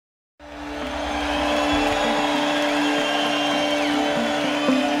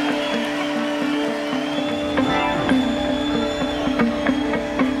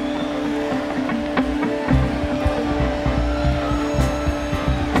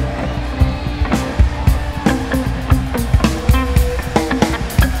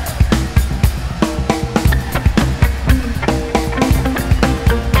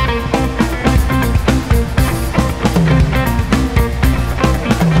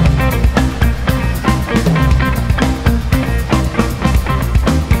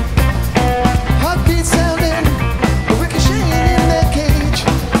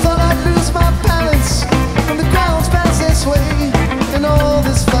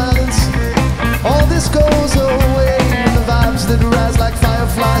this goes away, and the vibes that rise like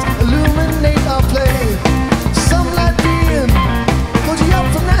fireflies illuminate our play. Some light being pulled you up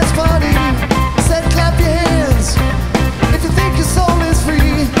from that party, said clap your hands if you think your soul is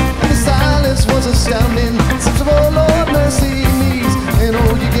free. And the silence was astounding, such of oh Lord mercy me's. And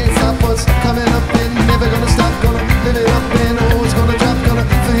oh, you can't stop what's coming up, and never gonna stop, gonna live it up, and oh, it's gonna drop, gonna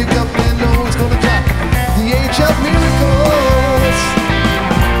pick up, and oh, it's gonna drop. The age of miracles,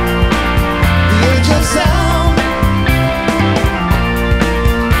 the age of sound.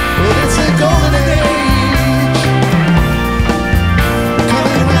 Well, it's a golden age,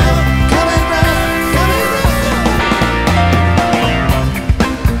 coming round, coming round, coming round.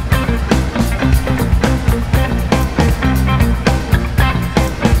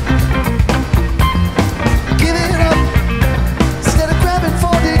 Give it up instead of grabbing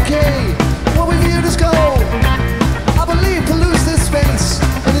for decay. What we've here is gold. I believe pollutes this space,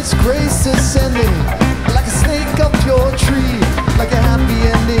 and its grace ascending like a snake up your tree, like a happy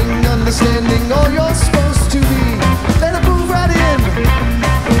ending, understanding all you're supposed to be. Let it move right in,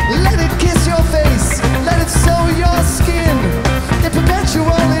 let it kiss your face, let it sew your skin in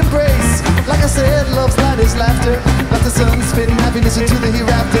perpetual embrace. Like I said, love's light is laughter, like the sun spitting happiness into the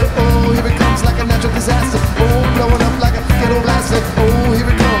hereafter. Oh, here it comes like a natural disaster. Oh, blowing up like a ghetto blaster. Oh, here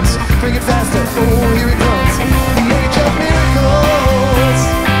it comes, bring it faster. Oh, here it comes.